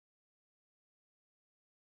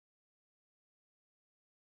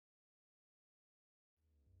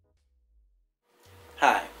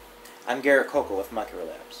I'm Garrett Kokel with Micro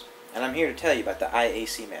Labs, and I'm here to tell you about the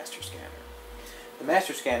IAC MasterScanner. The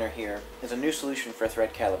MasterScanner here is a new solution for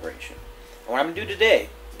thread calibration. And what I'm going to do today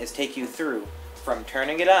is take you through from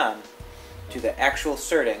turning it on to the actual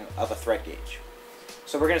certing of a thread gauge.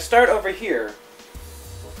 So we're going to start over here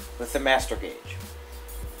with the master gauge.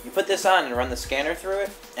 You put this on and run the scanner through it,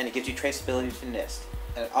 and it gives you traceability to NIST.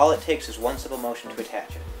 And all it takes is one simple motion to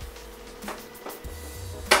attach it.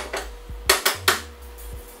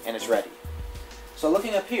 And it's ready. So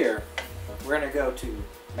looking up here, we're going to go to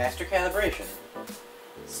Master Calibration,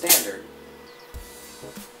 Standard,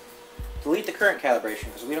 delete the current calibration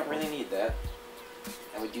because we don't really need that,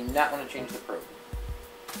 and we do not want to change the probe.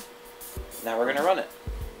 Now we're going to run it.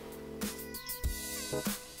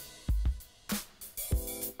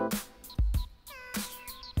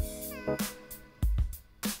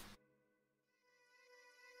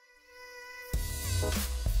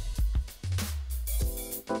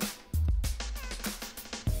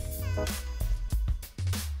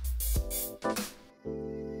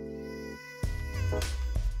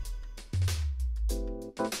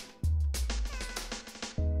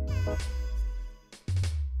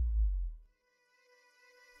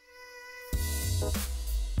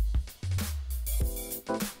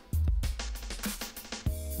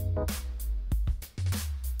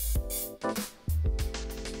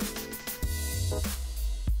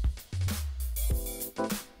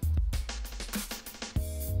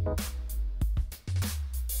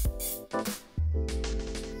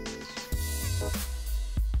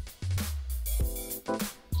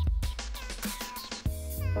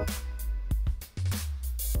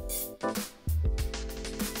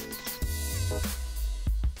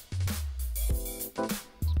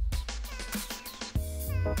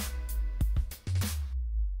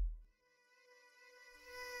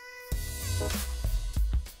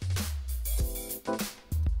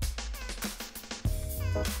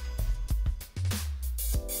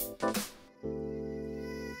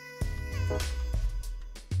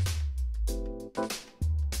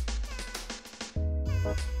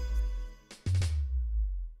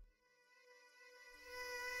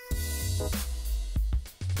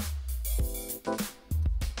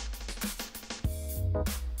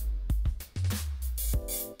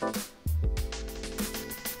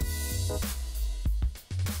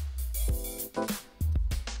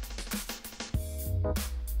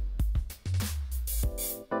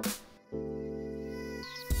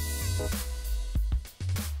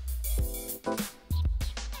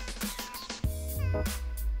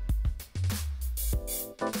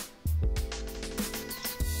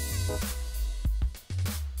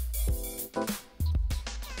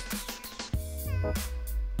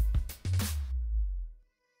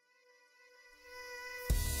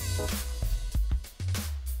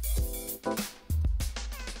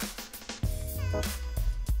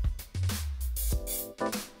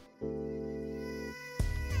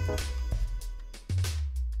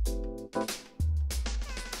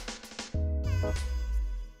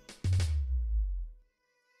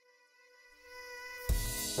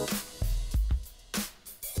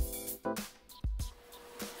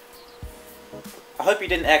 I hope you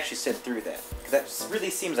didn't actually sit through that, because that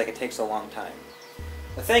really seems like it takes a long time.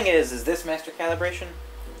 The thing is this master calibration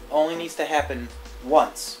only needs to happen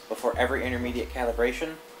once before every intermediate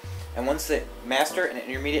calibration, and once the master and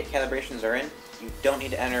intermediate calibrations are in, you don't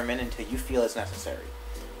need to enter them in until you feel it's necessary.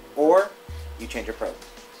 Or you change your probe.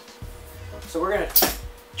 So we're going to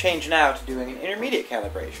change now to doing an intermediate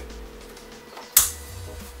calibration.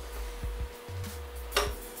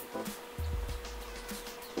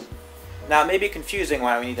 Now, it may be confusing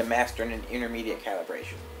why we need a master and an intermediate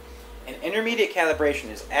calibration. An intermediate calibration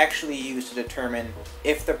is actually used to determine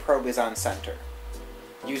if the probe is on center.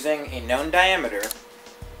 Using a known diameter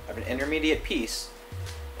of an intermediate piece,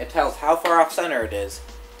 it tells how far off center it is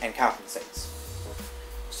and compensates.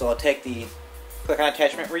 So I'll take the click on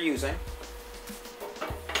attachment we're using,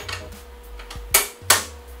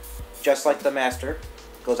 just like the master,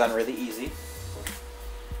 goes on really easy.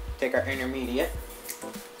 Take our intermediate,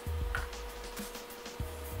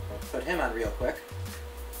 put him on real quick.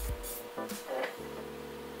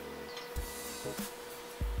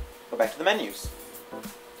 Go back to the menus.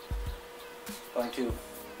 Going to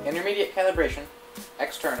intermediate calibration,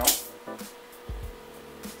 external.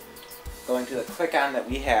 Going to the click on that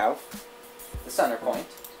we have, the center point.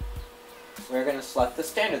 We're going to select the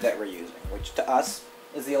standard that we're using, which to us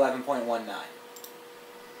is the 11.19.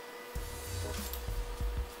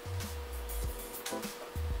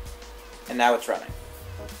 And now it's running.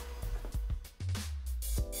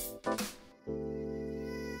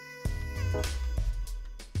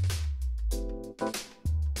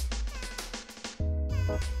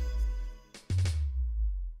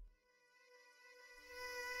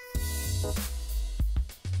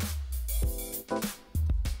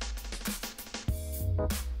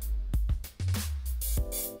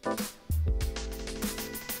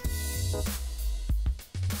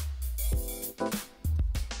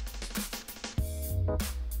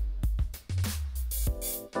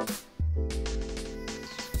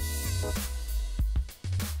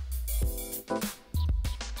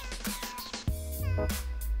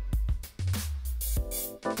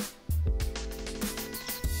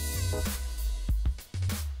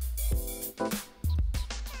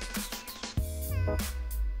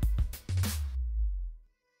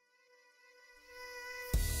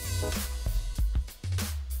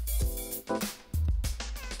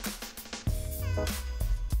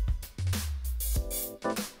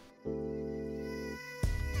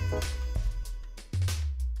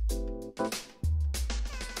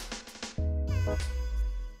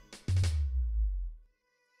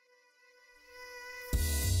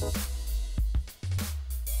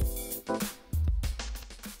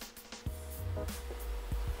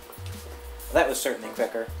 Well, that was certainly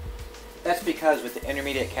quicker. That's because with the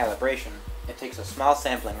intermediate calibration, it takes a small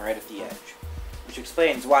sampling right at the edge, which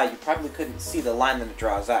explains why you probably couldn't see the line that it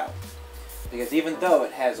draws out. Because even though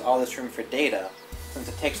it has all this room for data, since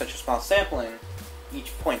it takes such a small sampling,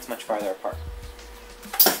 each point's much farther apart.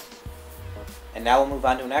 And now we'll move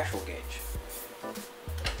on to an actual gauge.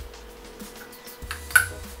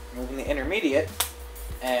 Moving the intermediate,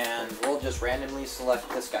 and we'll just randomly select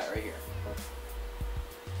this guy right here.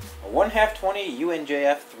 A 1/2 20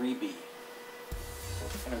 UNJF 3B.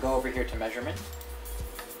 I'm going to go over here to measurement,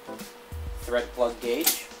 thread plug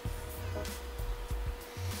gauge,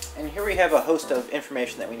 and here we have a host of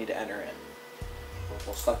information that we need to enter in.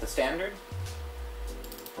 We'll select the standard,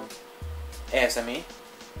 ASME,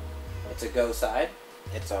 it's a go side,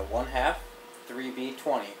 it's a 1/2 3B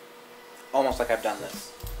 20, almost like I've done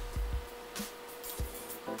this.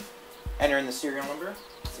 Enter in the serial number,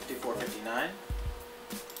 6459.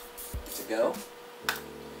 It's a go.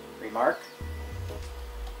 Remark.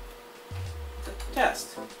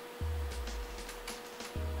 Test.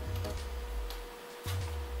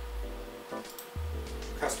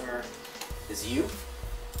 Customer is you.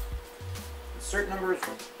 Cert numbers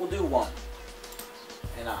will do 1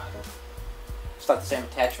 and on. Select the same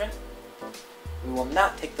attachment. We will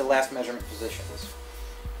not take the last measurement positions.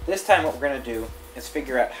 This time what we're going to do is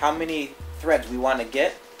figure out how many threads we want to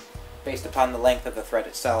get based upon the length of the thread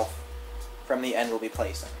itself from the end we'll be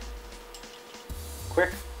placing.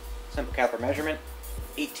 Quick, simple caliper measurement,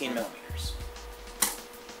 18 millimeters.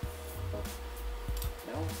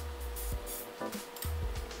 No.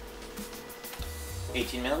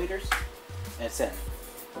 18 millimeters, and it's in.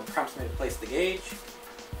 It prompts me to place the gauge.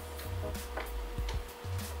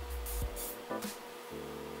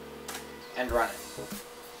 And run it.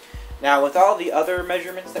 Now with all the other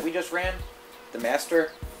measurements that we just ran, the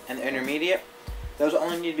master and the intermediate, those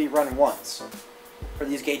only need to be run once for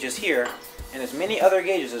these gauges here, and as many other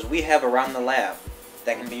gauges as we have around the lab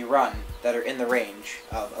that can be run that are in the range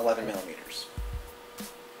of 11 millimeters.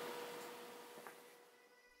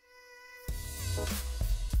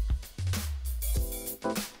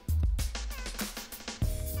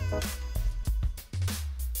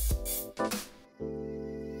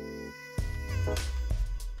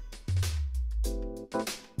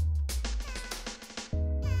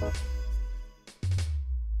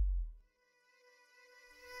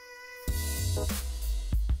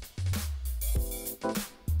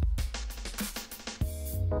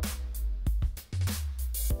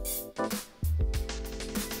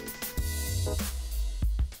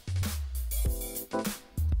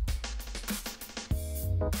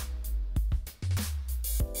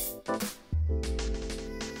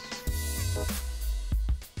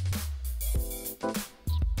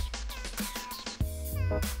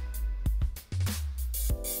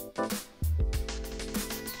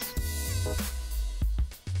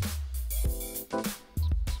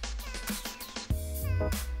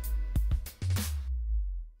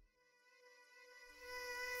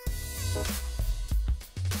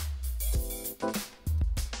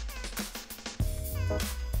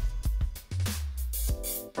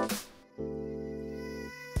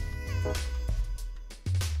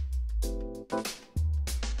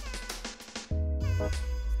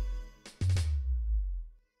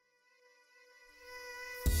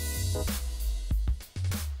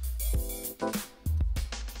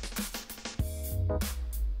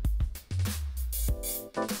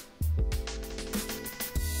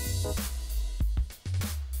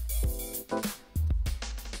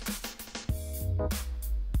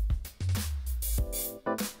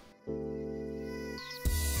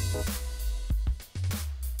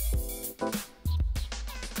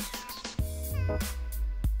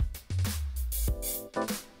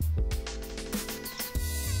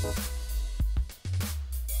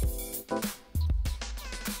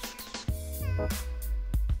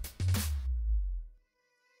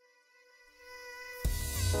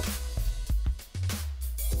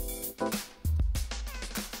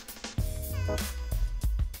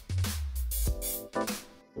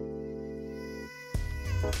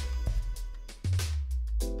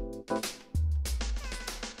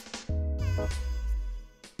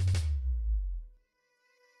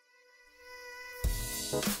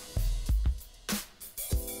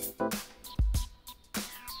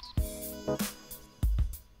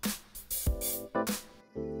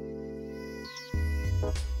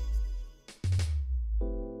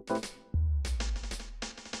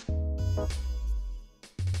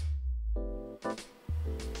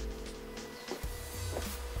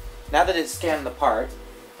 Now that it's scanned the part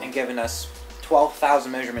and given us 12,000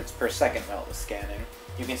 measurements per second while it was scanning,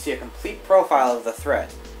 you can see a complete profile of the thread,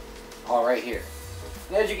 all right here.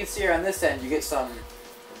 And as you can see here on this end, you get some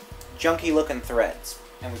junky looking threads.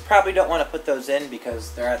 And we probably don't want to put those in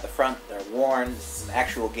because they're at the front, they're worn, this is an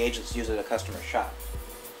actual gauge that's used at a customer shop.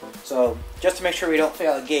 So just to make sure we don't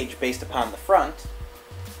fail a gauge based upon the front,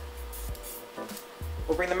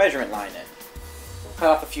 we'll bring the measurement line in. Cut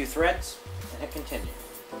off a few threads and hit continue.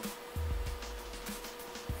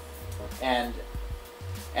 And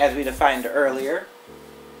as we defined earlier,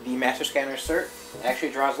 the MasterScanner cert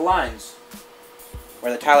actually draws lines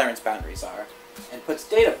where the tolerance boundaries are and puts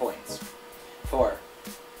data points for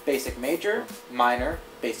basic major, minor,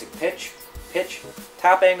 basic pitch,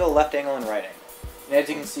 top angle, left angle, and right angle. And as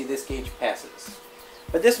you can see, this gauge passes.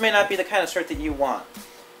 But this may not be the kind of cert that you want.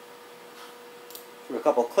 Through a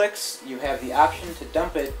couple clicks, you have the option to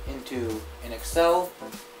dump it into an Excel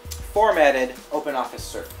formatted OpenOffice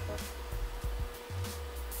cert.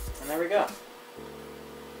 And there we go.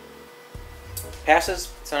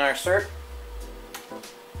 Passes, it's on our cert.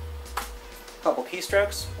 Couple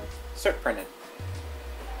keystrokes, cert printed.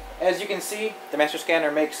 As you can see, the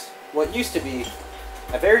MasterScanner makes what used to be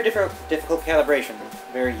a very difficult calibration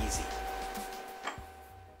very easy.